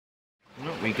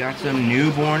we got some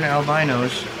newborn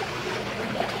albinos.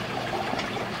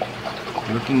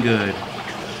 Looking good.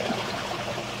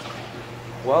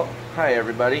 Well, hi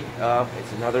everybody.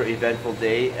 It's another eventful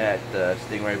day at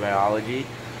Stingray Biology.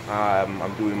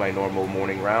 I'm doing my normal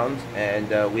morning rounds,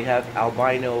 and we have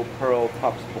albino pearl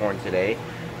pups born today,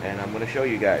 and I'm going to show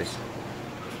you guys.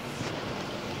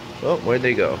 Oh, where'd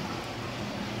they go?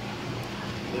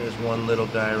 There's one little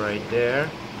guy right there.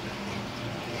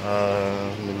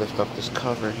 Let me lift up this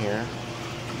cover here.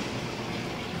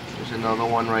 There's another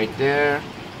one right there.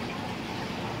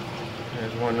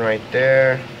 There's one right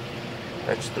there.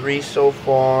 That's 3 so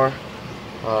far.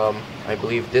 I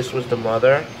believe this was the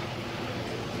mother.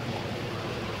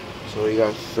 So we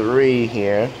got 3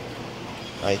 here.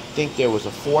 I think there was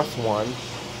a 4th one.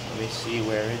 Let me see,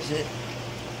 where is it?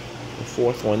 The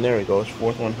 4th one, there it goes.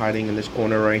 4th one hiding in this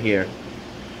corner right here.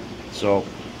 So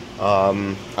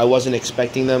I wasn't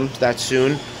expecting them that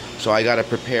soon, so I gotta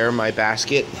prepare my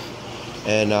basket,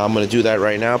 and I'm gonna do that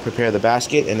right now. Prepare the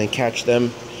basket and then catch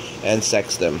them and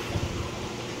sex them.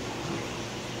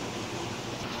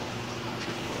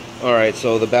 Alright,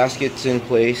 so the basket's in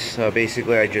place.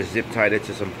 Basically I just zip tied it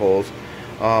to some poles.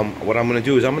 What I'm gonna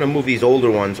do is I'm gonna move these older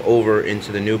ones over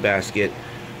into the new basket,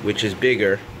 which is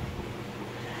bigger,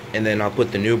 and then I'll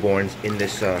put the newborns in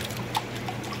this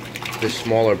this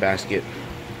smaller basket.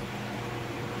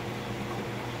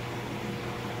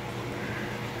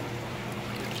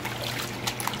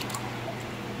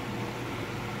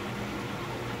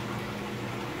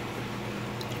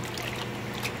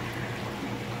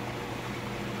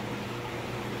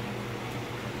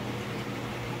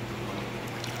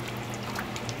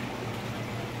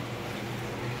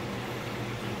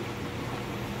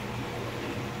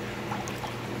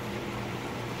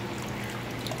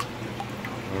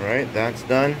 Alright, that's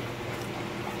done.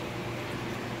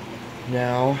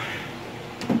 Now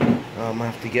I'm gonna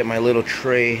have to get my little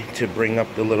tray to bring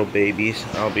up the little babies.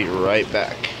 I'll be right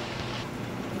back.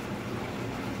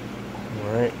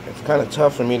 Alright, it's kind of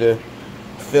tough for me to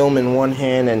film in one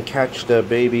hand and catch the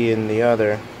baby in the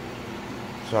other,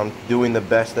 so I'm doing the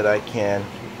best that I can.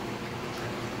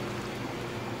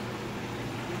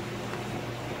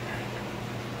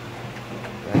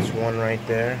 That's one right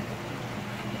there.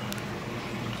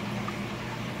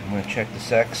 I'm going to check the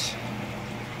sex.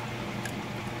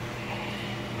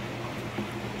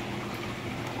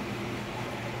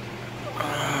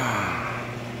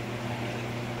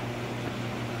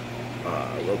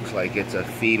 Looks like it's a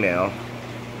female.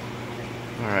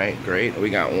 Alright, great. We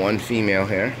got one female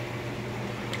here.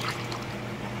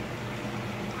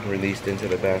 Released into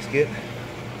the basket.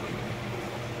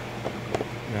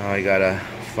 Now I gotta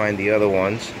find the other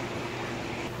ones.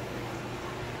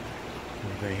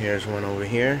 Okay, here's one over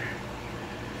here.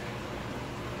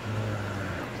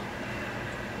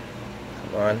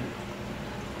 Come on.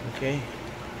 Okay.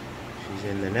 She's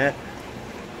in the net.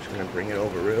 Just gonna bring it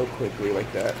over real quickly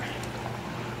like that.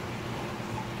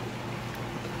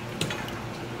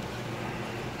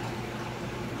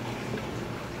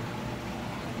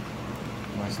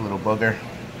 Nice little bugger.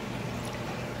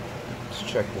 Let's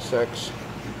check the sex.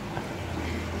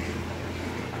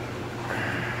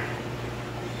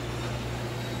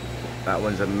 That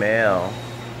one's a male.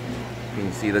 You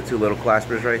can see the 2 little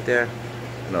claspers right there.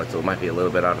 I know it might be a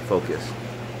little bit out of focus,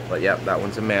 but yep, that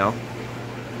one's a male.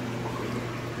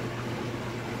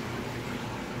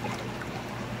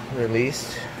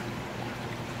 Released.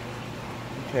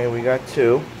 Okay, we got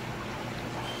 2.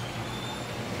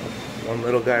 One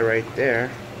little guy right there.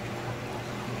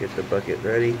 Get the bucket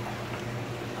ready.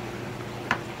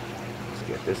 Let's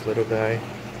get this little guy.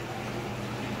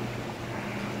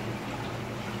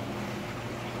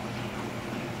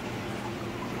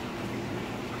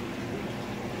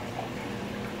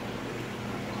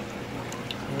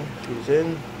 She's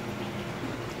in.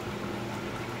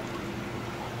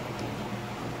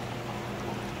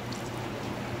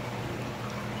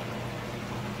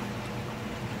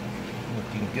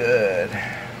 Looking good.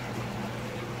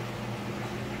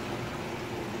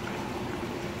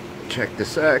 Check the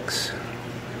sex.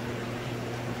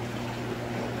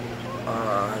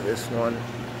 This one,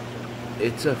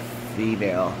 it's a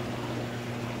female.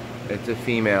 It's a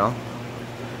female.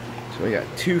 So we got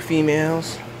 2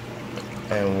 females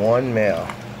and 1 male.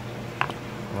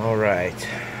 Alright.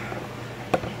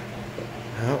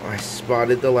 Oh, I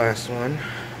spotted the last one.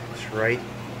 It's right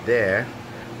there.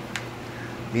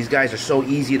 These guys are so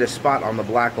easy to spot on the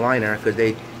black liner because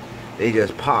they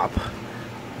just pop.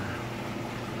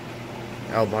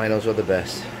 Albinos are the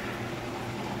best.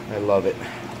 I love it.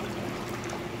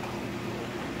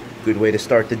 Good way to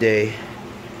start the day.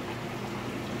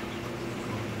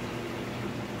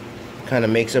 kind of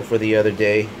makes up for the other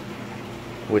day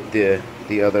with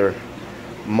the other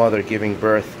mother giving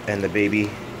birth and the baby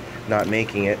not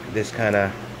making it. This kind of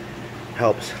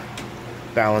helps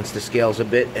balance the scales a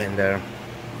bit, and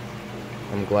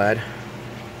I'm glad.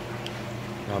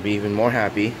 I'll be even more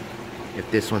happy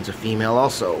if this one's a female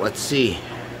also. Let's see.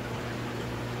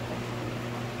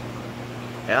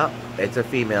 Yeah, it's a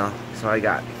female. So I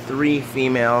got 3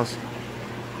 females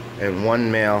and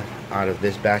 1 male out of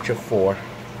this batch of 4.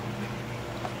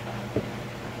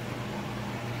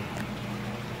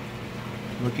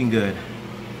 Looking good.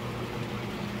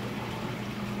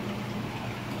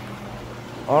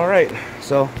 Alright,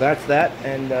 so that's that,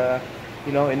 and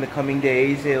you know, in the coming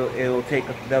days it'll take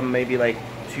them maybe like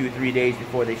 2-3 days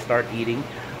before they start eating.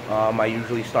 I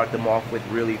usually start them off with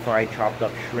really fine chopped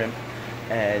up shrimp,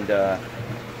 and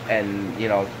you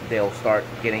know, they'll start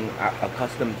getting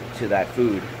accustomed to that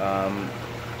food,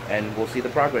 and we'll see the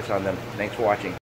progress on them. Thanks for watching.